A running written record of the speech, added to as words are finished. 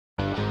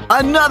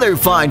Another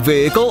fine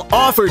vehicle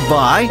offered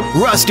by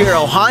Russ,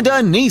 Darrow,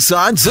 Honda,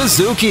 Nissan,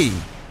 Suzuki.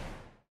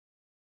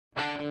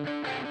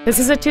 This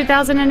is a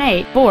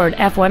 2008 Ford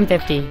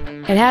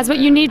F-150. It has what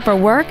you need for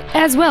work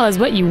as well as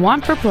what you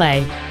want for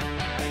play.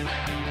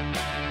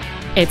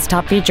 Its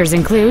top features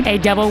include a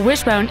double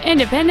wishbone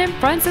independent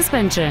front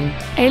suspension,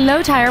 a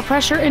low tire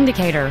pressure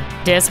indicator,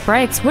 disc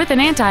brakes with an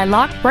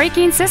anti-lock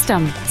braking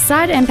system,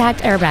 side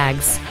impact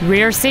airbags,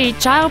 rear seat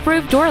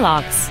child-proof door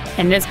locks,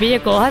 and this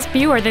vehicle has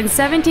fewer than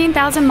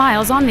 17,000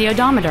 miles on the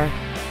odometer.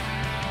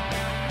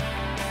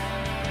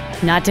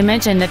 Not to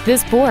mention that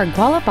this Ford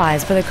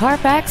qualifies for the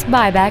Carfax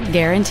buyback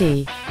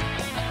guarantee.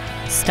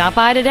 Stop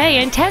by today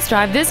and test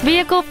drive this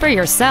vehicle for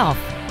yourself.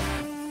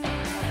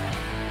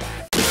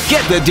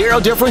 Get the Darrow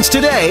difference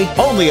today,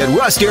 only at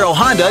Russ, Darrow,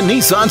 Honda,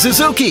 Nissan,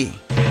 Suzuki.